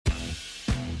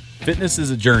Fitness is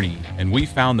a journey, and we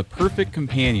found the perfect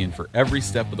companion for every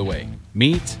step of the way.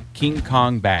 Meet King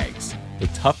Kong bags, the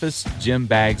toughest gym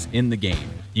bags in the game.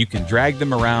 You can drag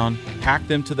them around, pack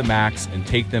them to the max, and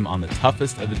take them on the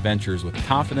toughest of adventures with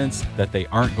confidence that they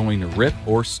aren't going to rip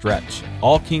or stretch.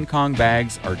 All King Kong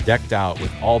bags are decked out with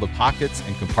all the pockets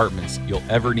and compartments you'll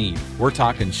ever need. We're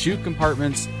talking shoe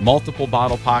compartments, multiple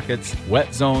bottle pockets,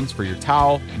 wet zones for your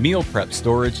towel, meal prep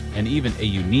storage, and even a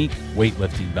unique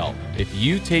weightlifting belt. If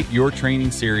you take your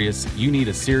training serious, you need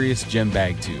a serious gym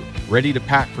bag too. Ready to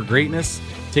pack for greatness?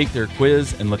 Take their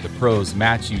quiz and let the pros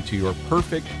match you to your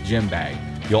perfect gym bag.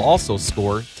 You'll also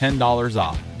score $10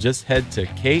 off. Just head to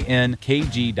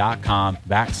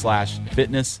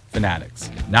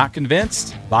knkg.com/fitnessfanatics. Not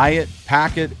convinced? Buy it,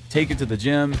 pack it, take it to the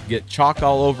gym, get chalk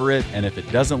all over it, and if it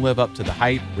doesn't live up to the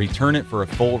hype, return it for a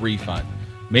full refund.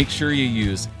 Make sure you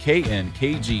use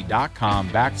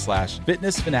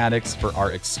knkg.com/fitnessfanatics for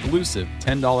our exclusive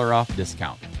 $10 off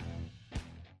discount.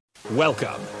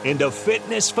 Welcome into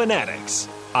Fitness Fanatics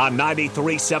on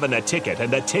 93.7 The Ticket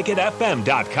and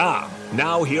theticketfm.com.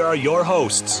 Now here are your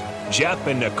hosts, Jeff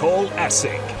and Nicole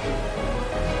Essig.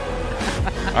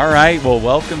 All right, well,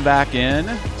 welcome back in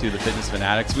to the Fitness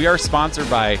Fanatics. We are sponsored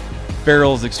by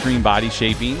Farrell's Extreme Body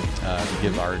Shaping. To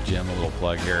give our gym a little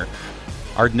plug here.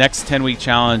 Our next 10-week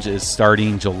challenge is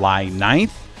starting July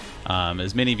 9th.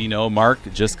 As many of you know, Mark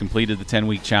just completed the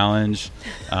 10-week challenge. Is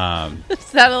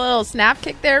that a little snap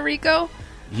kick there, Rico?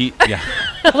 Yeah.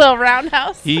 A little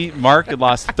roundhouse? Mark had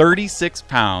lost 36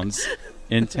 pounds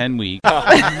in 10 weeks.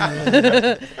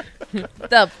 The He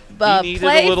needed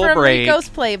play a little from break. Rico's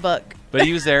playbook. But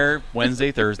he was there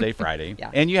Wednesday, Thursday, Friday.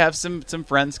 Yeah. And you have some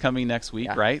friends coming next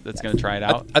week, right? That's going to try it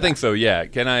out. I think so, yeah.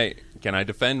 Can I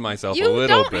defend myself You a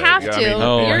little don't bit? have I to. mean,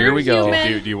 Oh, You're here we go.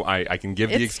 human. I can give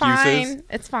the It's excuses. fine.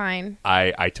 It's fine.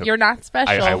 I took. You're not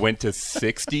special. I went to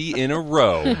 60 in a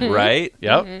row, right?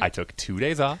 Yep. I took 2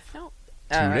 days off. No.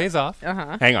 2 days off.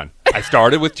 Uh-huh. Hang on. I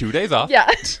started with 2 days off. Yeah.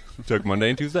 Took Monday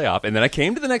and Tuesday off, and then I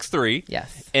came to the next 3.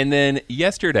 Yes. And then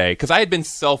yesterday, because I had been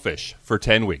selfish for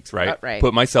 10 weeks, right? Right.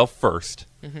 Put myself first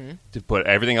to put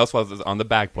everything else was on the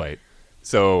back plate.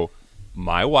 So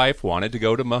my wife wanted to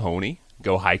go to Mahoney,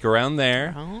 go hike around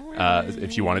there.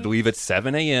 If she wanted to leave at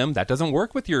 7 a.m., that doesn't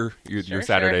work with your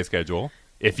Saturday schedule.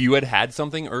 If you had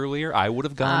something earlier, I would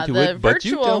have gone to it, but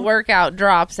you virtual don't. workout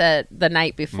drops at the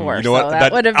night before. You know what? So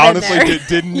that would have been honestly there.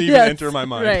 didn't even Yes, enter my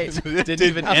mind. right. Didn't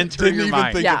even enter Didn't your even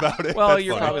mind. think Yeah. about it. Well, That's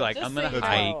you're funny. probably like, Just I'm going so to you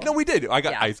hike. know. No, we did.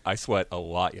 Yeah. I sweat a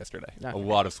lot yesterday. Okay. A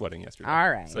lot of sweating yesterday.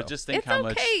 All right. So just think It's how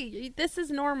much. okay. This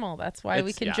is normal. That's why we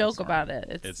It's- can yeah, joke it's about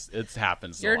it. It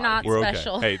happens. a You're lot. not We're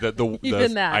special. okay. Hey,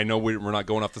 Even that. I know we're not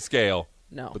going off the scale.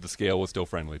 No. But the scale was still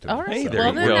friendly to me. All right. Hey, there well,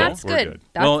 you then go. that's We're good. good.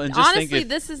 That's, Well, and just think honestly, if-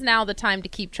 this is now the time to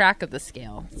keep track of the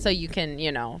scale, so you can,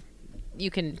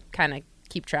 you can kind of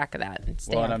keep track of that and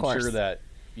stay Well, on and I'm course. sure that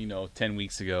 10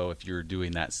 weeks ago, if you were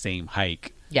doing that same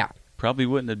hike, Yeah. probably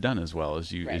wouldn't have done as well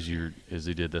as you Right. as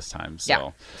you did this time. So,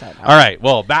 Yeah. So, all right.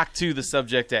 Well, back to the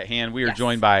subject at hand. We are Yes.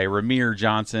 joined by Rahmir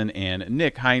Johnson and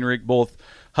Nick Henrich, both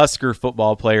Husker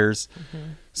football players.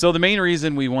 So the main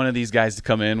reason we wanted these guys to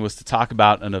come in was to talk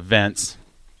about an event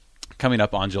coming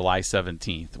up on July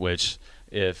 17th, which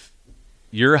if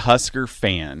you're a Husker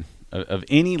fan of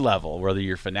any level, whether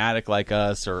you're a fanatic like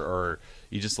us or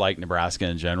you just like Nebraska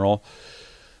in general,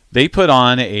 they put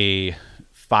on a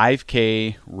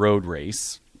 5K road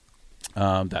race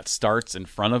that starts in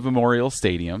front of Memorial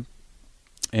Stadium,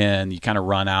 and you kind of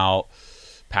run out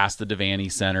past the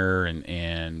Devaney Center and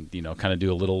kind of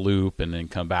do a little loop and then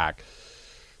come back.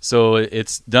 So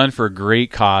it's done for a great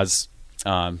cause,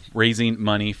 raising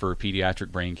money for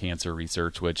pediatric brain cancer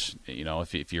research, which,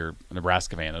 if you're a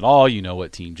Nebraska fan at all, you know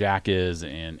what Team Jack is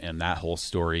and that whole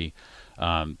story.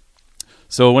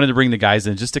 So I wanted to bring the guys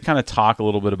in just to kind of talk a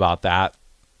little bit about that.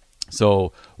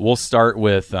 So we'll start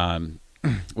with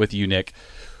you, Nick.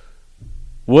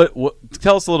 What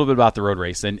tell us a little bit about the road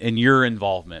race and your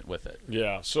involvement with it.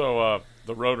 Yeah, so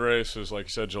the road race is, like you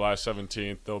said, July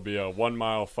 17th. There'll be a 1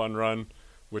 mile fun run,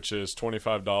 which is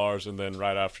 $25, and then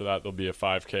right after that there'll be a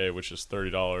 5K, which is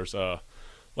 $30.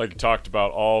 Like you talked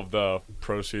about, all of the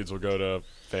proceeds will go to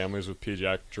families with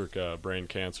pediatric brain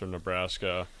cancer in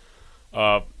Nebraska.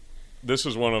 This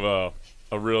is one of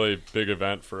a really big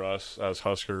event for us as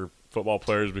Husker football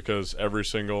players because every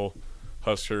single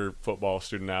Husker football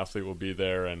student athlete will be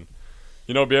there and,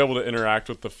 be able to interact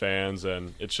with the fans.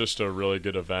 And it's just a really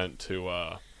good event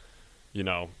to,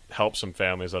 help some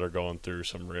families that are going through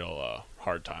some real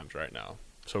hard times right now.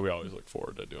 So we always look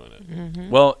forward to doing it. Mm-hmm.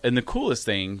 Well, and the coolest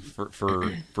thing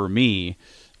for me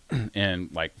and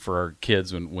like for our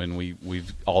kids when we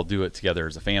all do it together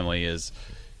as a family is,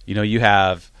 you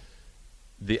have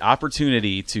the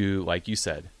opportunity to, like you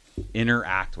said,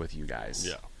 interact with you guys.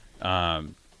 Yeah.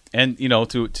 And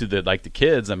to the like the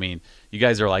kids, I mean, you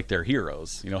guys are like their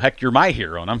heroes. Heck, you're my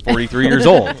hero, and I'm 43 years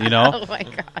old. Oh my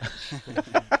gosh.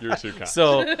 You're too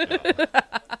kind.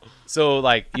 So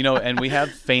like, and we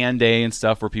have fan day and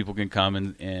stuff where people can come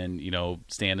and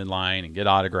stand in line and get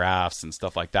autographs and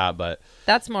stuff like that. But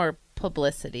that's more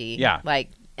publicity. Yeah.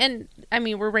 And I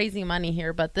mean, we're raising money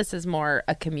here, but this is more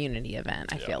a community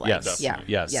event, I feel like. Yes. Yeah.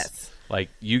 Yes. Like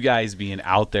you guys being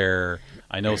out there,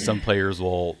 I know some players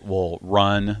will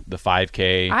run the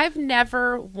 5K. I've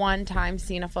never one time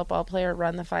seen a football player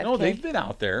run the 5K. No, they've been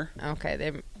out there. Okay,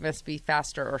 they must be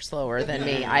faster or slower than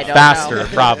me. I don't know. Faster,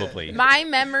 probably. My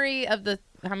memory of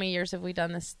how many years have we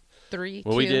done this? 3,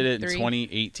 Well, 2, we did it 3? in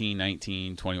 2018,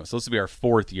 19, 21. So this will be our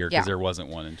 4th year because Yeah. there wasn't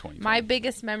one in 2020. My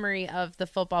biggest memory of the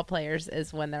football players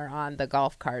is when they're on the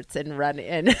golf carts and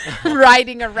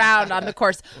riding around on the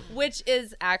course, which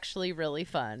is actually really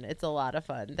fun. It's a lot of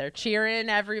fun. They're cheering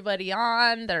everybody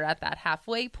on. They're at that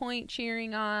halfway point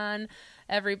cheering on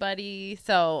everybody.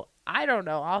 So I don't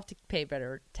know. I'll have to pay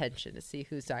better attention to see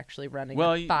who's actually running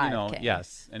Well, the 5K.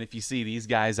 yes. And if you see these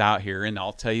guys out here, and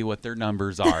I'll tell you what their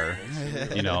numbers are,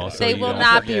 so They you will don't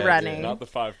not be forget. running. Not the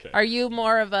 5K. Are you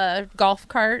more of a golf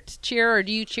cart cheer, or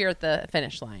do you cheer at the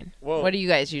finish line? Well- What do you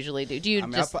guys usually do? Do you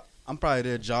just... I'm probably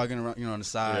there jogging around, on the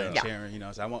side, Yeah. cheering.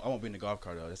 So I won't be in the golf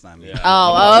cart though. That's not me. Yeah.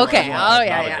 Oh, okay. Oh, Not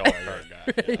yeah, a yeah. golf cart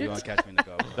guy. You won't catch me in the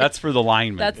golf cart. That's for the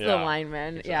linemen. That's the Yeah.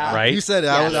 lineman. Yeah. right? You said it.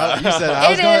 I was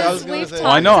It going is. to We've say. Oh,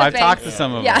 I know. to I've talked to Banks.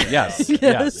 some of Yeah. them. Yes. Yes.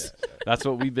 Yes. That's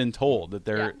what we've been told, that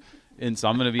they're and so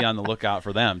I'm going to be on the lookout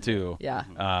for them too. Yeah.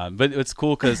 But it's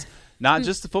cool because not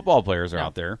just the football players are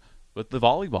out there, but the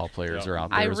volleyball players are out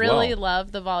there I as really well.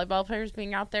 love the volleyball players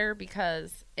being out there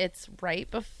because it's right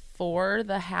before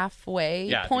the halfway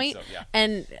Yeah, I think point, so, yeah.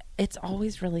 and it's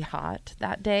always really hot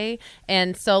that day.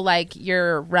 And so, like,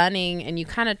 you're running and you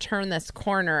kind of turn this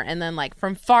corner, and then, like,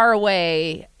 from far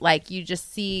away, like, you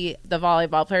just see the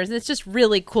volleyball players. And it's just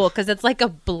really cool because it's like a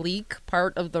bleak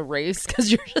part of the race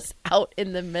because you're just out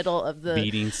in the middle of the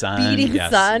Beating sun, yes.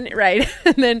 sun, right?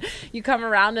 And then you come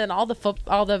around and all the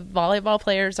volleyball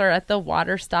players are at the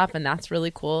water stop, and that's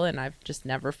really cool. And I've just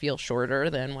never feel shorter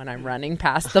than when I'm running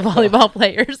past the volleyball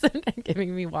players and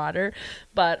giving me water.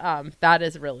 But that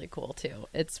is really cool too.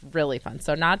 It's really fun.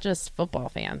 So not just football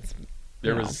fans.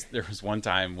 There was one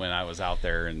time when I was out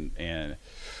there and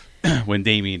when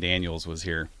Damian Daniels was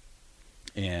here,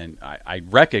 and I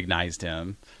recognized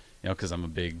him, because I'm a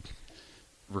big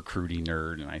recruiting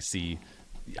nerd, and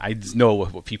I just know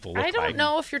what people look like. I don't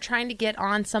know if you're trying to get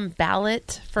on some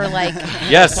ballot for like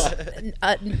Yes.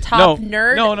 top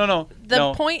nerd. No.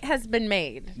 The point has been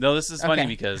made. No, this is funny Okay.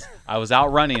 because I was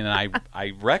out running and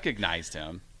I recognized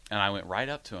him, and I went right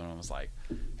up to him and I was like,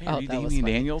 "Hey, are you that was Damian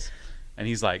funny. Daniels?" And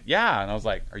he's like, "Yeah." And I was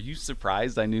like, "Are you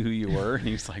surprised I knew who you were?" And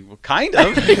he was like, "Well, kind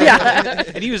of."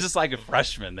 And he was just like a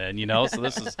freshman then, So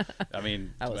this is, I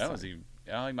mean,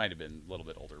 he might have been a little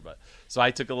bit older, but so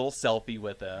I took a little selfie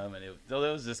with him, and it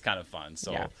was just kind of fun.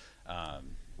 So Yeah.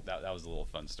 that was a little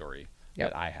fun story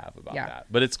Yep. that I have about Yeah. that.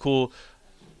 But it's cool,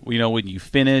 when you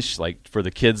finish, like for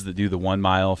the kids that do the 1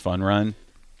 mile fun run.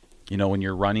 When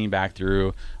you're running back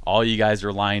through, all you guys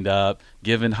are lined up,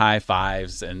 giving high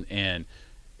fives, and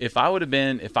if I would have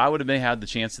had the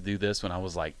chance to do this when I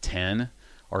was like 10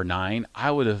 or 9,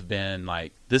 I would have been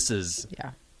like, this is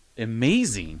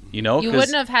amazing, You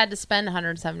wouldn't have had to spend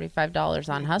 $175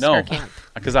 on Husker camp.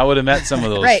 because I would have met some of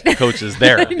those Right. coaches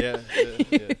there. Yeah.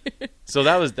 So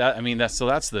that was that. I mean, that's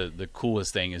the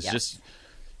coolest thing is just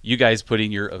you guys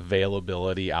putting your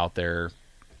availability out there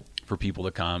for people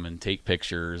to come and take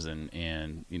pictures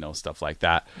and stuff like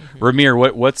that. Mm-hmm.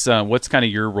 Rahmir, what's kind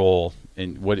of your role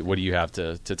and what do you have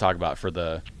to talk about for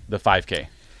the 5K?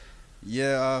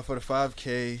 Yeah, for the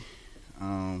 5K,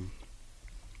 well,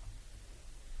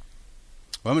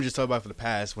 I'm gonna just talk about for the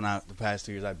past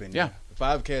 2 years I've been Yeah. here. The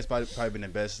 5K has probably been the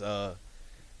best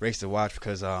race to watch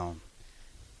because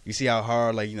you see how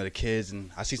hard the kids,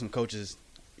 and I see some coaches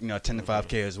attend the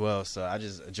 5K as well. So I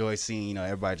just enjoy seeing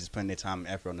everybody just putting their time and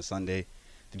effort on a Sunday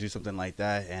to do something like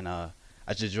that, and I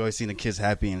just enjoy seeing the kids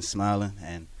happy and smiling,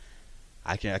 and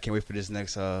I can't wait for this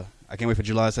next I can't wait for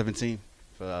July 17th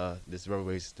for this road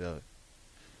race to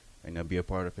be a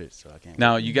part of it. So I can't.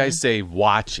 Now you guys say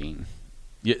watching.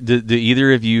 Do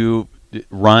either of you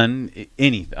run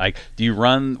anything? Like, do you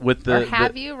run with the? Or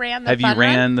have you ran the Have fun you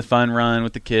ran run? the fun run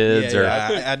with the kids? or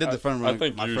I did the fun run I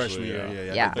think my usually, freshman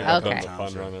year. Yeah, I think okay. I've done the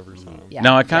fun run every time. Yeah.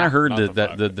 No, I kind of Yeah. heard Not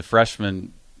that the the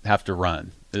freshmen have to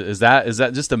run Is that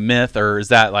just a myth, or is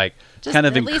that like Just kind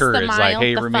of at least the encouraged? mile, Like,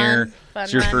 hey, the Rahmir, fun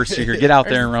it's your run. first year. Get out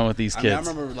there and run with these I mean, I kids.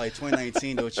 remember like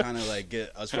 2019, they were trying to like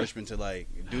get us freshmen to like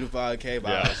do the 5K,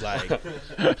 but I was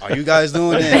like, "Are you guys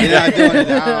doing it? You're not doing it.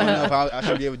 I don't know if I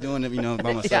should be able to doing it,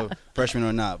 by myself, freshman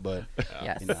or not." But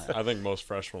Yes. I think most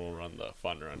freshmen will run the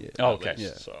fun run. Yeah. Oh, okay. At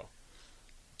least, Yeah. So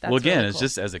That's Well, again, really it's cool.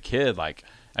 just as a kid, like,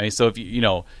 I mean, so if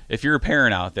you're a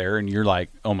parent out there and you're like,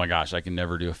 oh my gosh, I can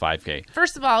never do a 5K.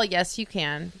 First of all, yes, you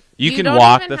can. You can don't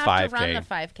walk even the have to 5K. run the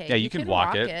 5K. Yeah, you can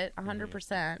walk it.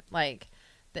 100%. Like,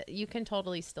 you can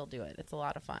totally still do it. It's a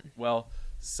lot of fun. Well,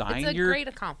 sign It's a your great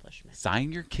accomplishment.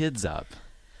 sign your kids up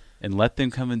and let them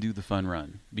come and do the fun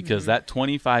run, because that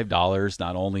 $25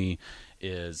 not only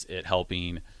is it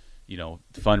helping,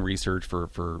 fund research for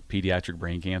pediatric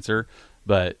brain cancer,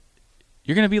 but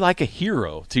you're going to be like a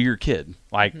hero to your kid.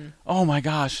 Like, oh my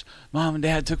gosh, mom and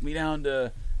dad took me down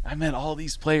to, I met all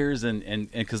these players,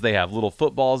 and because they have little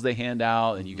footballs they hand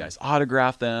out and you guys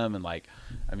autograph them. And like,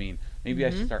 I mean, maybe I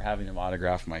should start having them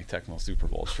autograph my Tecmo Super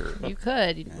Bowl shirt. You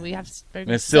could. We have And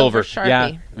it's silver. Sharpie. Yeah. I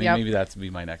mean, Yep. maybe that's be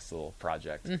my next little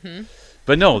project.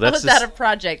 But no, that's Was just, that a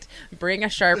project? Bring a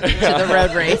Sharpie to the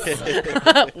road race.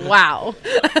 Wow.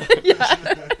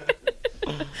 Yeah.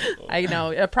 I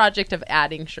know. A project of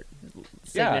adding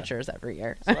signatures every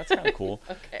year. so that's kind of cool.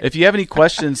 Okay. If you have any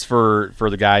questions for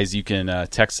the guys, you can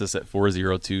text us at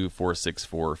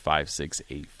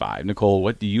 402-464-5685. Nicole,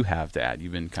 what do you have to add?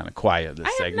 You've been kind of quiet this I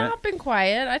have segment. not been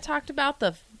quiet. I talked about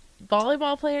the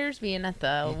volleyball players being at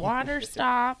the water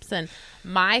stops, and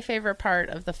my favorite part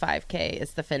of the 5K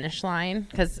is the finish line,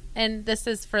 and this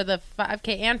is for the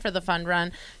 5K and for the fun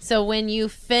run. So when you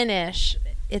finish,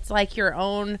 it's like your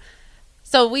own.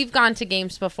 So we've gone to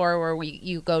games before where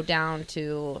you go down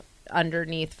to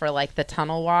underneath for like the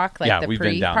tunnel walk, like Yeah, the we've been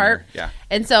pre down part. there. Yeah.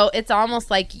 And so it's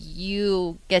almost like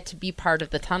you get to be part of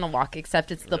the tunnel walk, except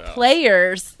it's the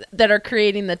players that are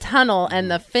creating the tunnel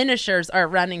and the finishers are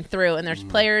running through, and there's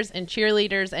players and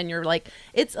cheerleaders, and you're like,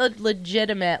 it's a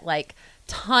legitimate like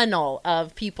tunnel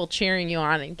of people cheering you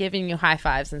on and giving you high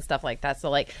fives and stuff like that. So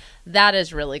like that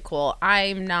is really cool.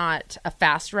 I'm not a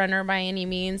fast runner by any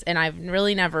means, and I've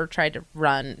really never tried to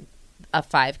run a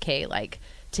 5K like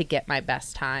to get my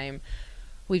best time.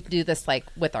 We do this like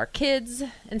with our kids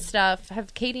and stuff.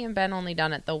 Have Katie and Ben only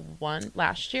done it the one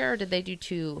last year, or did they do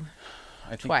two?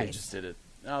 I think twice. they just did it.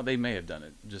 No, they may have done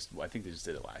it. I think they just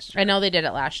did it last year. I know they did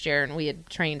it last year, and we had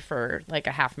trained for like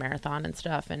a half marathon and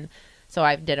stuff, and so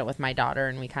I did it with my daughter,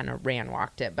 and we kind of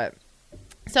walked it. But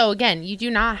so again, you do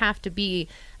not have to be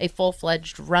a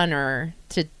full-fledged runner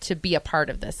to be a part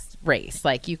of this race.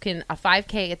 Like a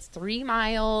 5K, it's 3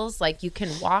 miles. Like you can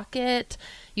walk it.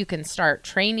 You can start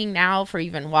training now for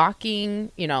even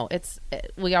walking.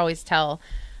 We always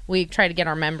we try to get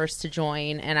our members to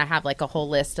join, and I have like a whole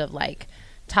list of like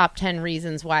top 10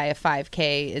 reasons why a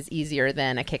 5K is easier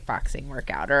than a kickboxing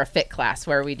workout or a fit class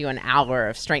where we do an hour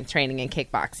of strength training and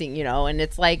kickboxing, and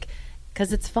it's like,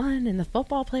 because it's fun and the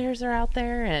football players are out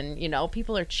there and,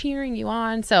 people are cheering you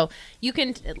on. So you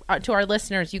can, to our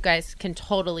listeners, you guys can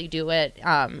totally do it.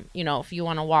 If you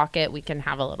want to walk it, we can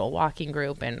have a little walking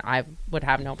group, and I would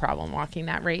have no problem walking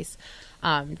that race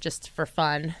just for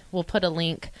fun. We'll put a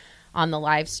link on the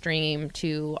live stream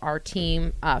to our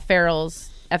team. Farrell's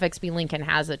FXB Lincoln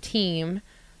has a team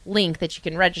link that you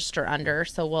can register under,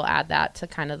 so we'll add that to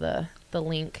kind of the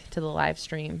link to the live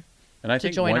stream. And I to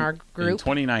think join our in group.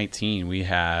 2019, we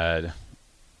had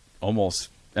almost,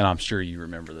 and I'm sure you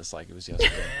remember this like it was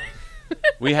yesterday.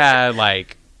 We had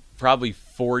like probably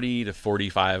 40 to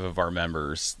 45 of our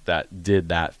members that did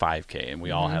that 5K, and we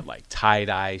all had like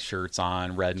tie-dye shirts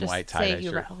on, red and Just white say tie-dye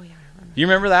you shirts. Oh, yeah, I remember. You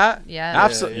remember that? Yeah.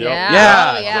 Absolutely. Yeah.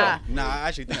 Yeah. Oh, yeah. Nah, I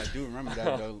actually think I do remember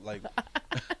that though, like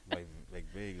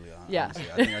vaguely. Yeah. Honestly.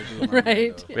 I think I do remember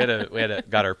Right. that, though. We had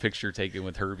got our picture taken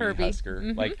with Herbie.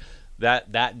 Husker. Like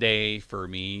that day for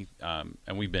me,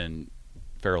 and we've been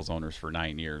Farrell's owners for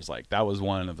 9 years. Like that was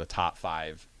one of the top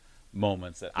 5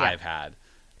 moments that I've had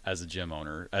as a gym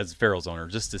owner, as Farrell's owner,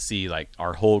 just to see like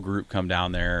our whole group come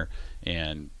down there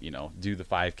and do the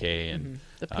 5K and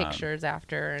The pictures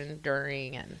after and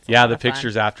during, and it's a yeah, lot the of fun.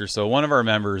 pictures after. So one of our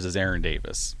members is Aaron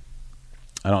Davis.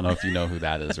 I don't know if you know who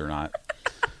that is or not.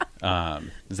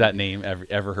 Is that name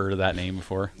ever heard of that name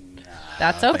before?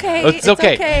 That's okay. Oh, it's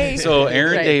okay. okay. So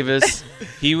Aaron Right. Davis,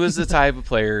 he was the type of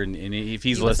player, and if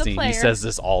he's He was a listening, he player. says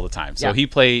this all the time. So Yeah.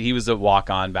 he was a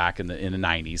walk-on back in the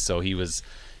 90s. So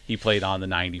he played on the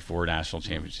 94 national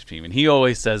championship team, and he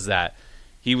always says that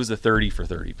he was a 30 for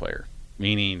 30 player,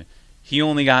 meaning he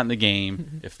only got in the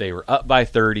game if they were up by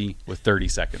 30 with 30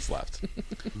 seconds left.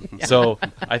 So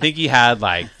I think he had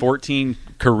like 14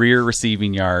 career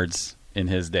receiving yards in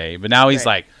his day, but now he's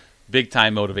Right. like big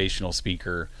time motivational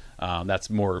speaker. That's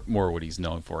more what he's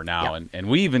known for now. Yeah. And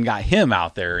we even got him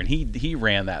out there, and he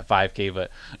ran that 5K.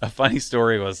 But a funny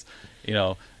story was,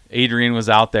 Adrian was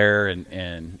out there,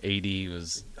 and AD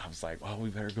was. I was like, well, we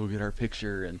better go get our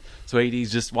picture. And so AD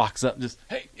just walks up, and just,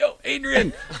 hey, yo,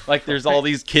 Adrian. Like there's all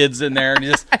these kids in there, and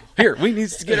he just, here, we need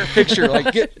to get our picture.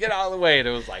 Like get out of the way. And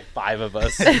it was like 5 of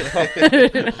us.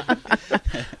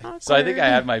 So I think I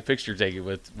had my picture taken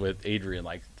with Adrian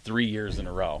like 3 years in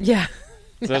a row. Yeah.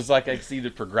 So it's like I see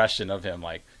the progression of him,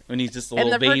 like when he's just a And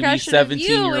little the baby, progression of you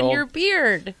 17-year-old. and your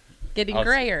beard getting Oh,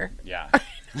 grayer. Yeah.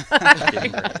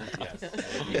 Yes.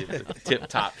 Tip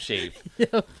top shape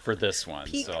for this one.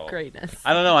 Peak So greatness.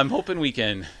 I don't know. I'm hoping we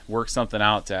can work something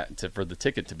out to for the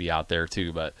ticket to be out there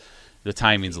too, but the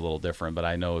timing's a little different. But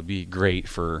I know it'd be great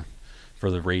for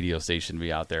the radio station to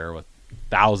be out there with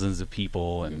thousands of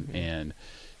people and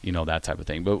that type of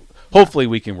thing. But hopefully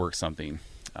we can work something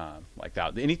like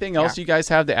that. Anything else you guys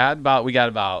have to add about? We got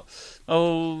about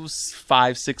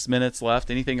 5-6 minutes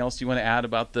left. Anything else you want to add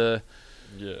about the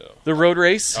road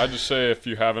race? I just say if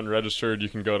you haven't registered, you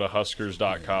can go to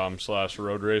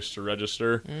huskers.com/road race to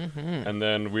register. And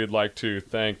then we'd like to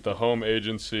thank the home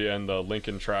agency and the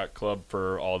Lincoln Track Club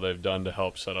for all they've done to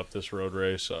help set up this road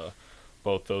race.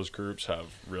 Both those groups have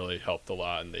really helped a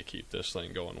lot, and they keep this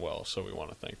thing going well. So we want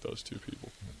to thank those two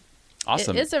people.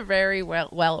 Awesome. It is a very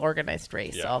well organized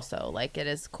race. Yeah. Also, like it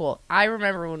is cool. I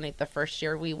remember when the first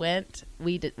year we went,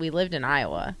 we lived in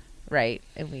Iowa, right?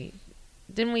 And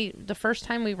the first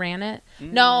time we ran it?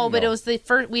 No, but it was the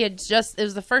first. It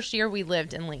was the first year we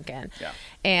lived in Lincoln. Yeah.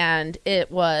 And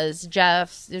it was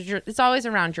Jeff's. It's always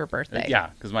around your birthday. Yeah,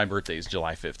 because my birthday is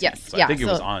July 15th. Yes. So yeah. I think it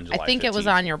was So on July 15th. I think it was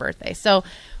on your birthday. So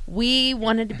we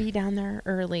wanted to be down there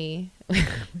early. We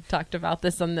talked about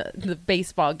this on the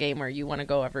baseball game where you want to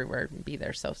go everywhere and be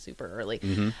there so super early.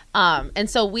 And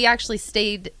so we actually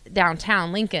stayed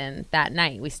downtown Lincoln that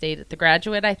night. We stayed at the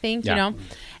Graduate, I think,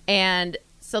 and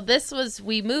so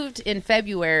we moved in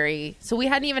February. So we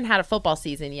hadn't even had a football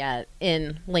season yet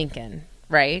in Lincoln,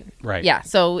 right? Right. Yeah.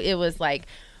 So it was like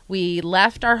we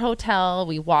left our hotel.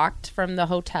 We walked from the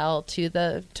hotel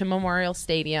to Memorial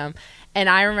Stadium. And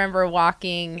I remember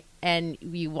walking, and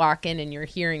you walk in and you're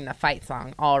hearing the fight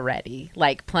song already,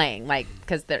 like playing, like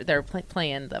because they're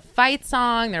playing the fight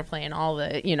song, they're playing all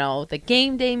the the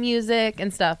game day music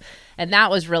and stuff, and that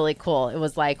was really cool. It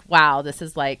was like, wow, this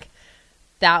is like,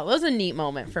 that was a neat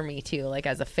moment for me too, like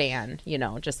as a fan,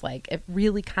 just like it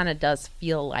really kind of does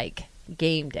feel like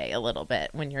game day a little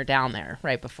bit when you're down there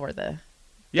right before except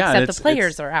the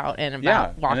players are out and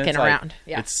about walking around.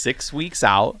 It's 6 weeks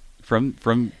out from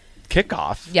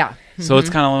kickoff. Yeah. So it's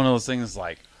kind of one of those things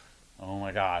like, oh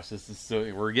my gosh, this is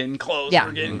we're getting close. Yeah.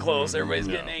 We're getting close. Everybody's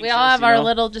getting anxious. We all have our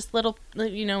little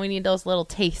we need those little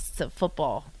tastes of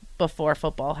football before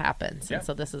football happens. Yeah. And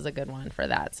so this is a good one for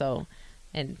that. So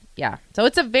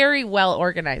it's a very well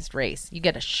organized race. You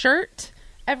get a shirt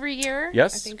every year.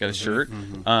 Yes, I think got a shirt.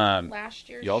 last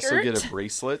year's You also shirt. get a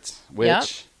bracelet,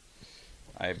 which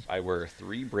I wear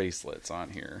 3 bracelets on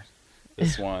here.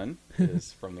 This one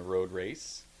is from the road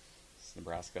race. It's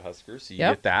Nebraska Huskers. So you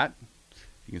get that.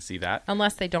 You can see that.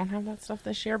 Unless they don't have that stuff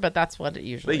this year, but that's what it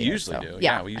usually They is. usually So, do.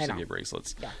 Yeah, Yeah, we I usually know. get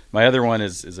bracelets. Yeah. My other one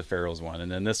is a Farrell's one,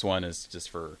 and then this one is just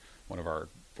for one of our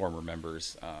former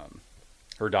members.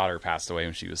 Her daughter passed away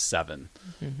when she was 7,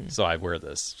 so I wear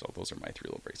this. So those are my 3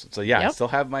 little bracelets. So I still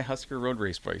have my Husker Road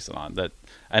Race bracelet on.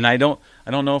 And I don't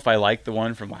know if I like the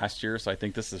one from last year, so I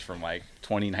think this is from like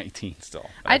 2019 still.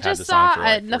 I I've had just this on saw, for,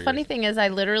 like, the 4 funny years. thing is I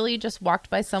literally just walked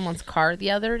by someone's car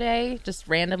the other day, just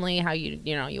randomly, how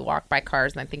you walk by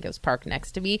cars, and I think it was parked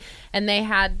next to me, and they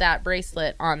had that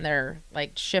bracelet on their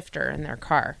like shifter in their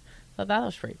car. So that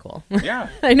was pretty cool. Yeah.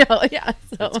 I know, yeah.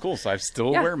 So. That's cool. So I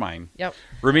still wear mine. Yep.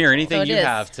 Rahmir, anything So it you is.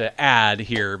 have to add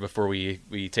here before we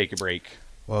take a break?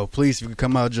 Well, please, if you can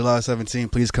come out July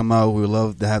 17th, please come out. We would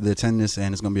love to have the attendance,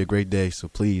 and it's going to be a great day. So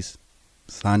please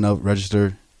sign up,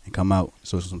 register, and come out.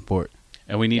 Show some support.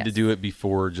 And we need Yes. to do it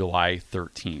before July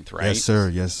 13th, right? Yes, sir.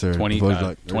 Yes, sir. Before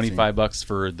July 13th. $25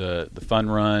 for the fun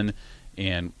run,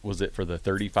 and was it for the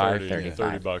 35?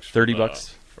 30 bucks. 30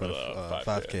 bucks? for the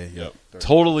 5K. Yep.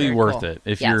 Totally Very worth cool. it.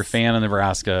 If Yes. you're a fan of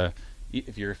Nebraska,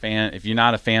 if you're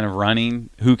not a fan of running,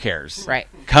 who cares? Right.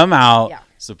 Come out, Yeah.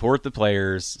 support the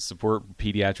players, support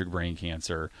pediatric brain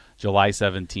cancer. July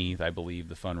 17th, I believe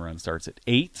the fun run starts at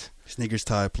 8. Sneakers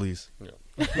tie, please.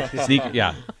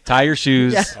 Tie your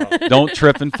shoes. Don't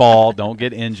trip and fall. Don't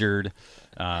get injured.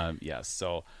 Yes.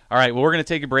 So, all right. Well, we're going to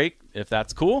take a break if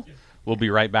that's cool. We'll be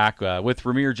right back with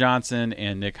Rahmir Johnson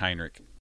and Nick Henrich.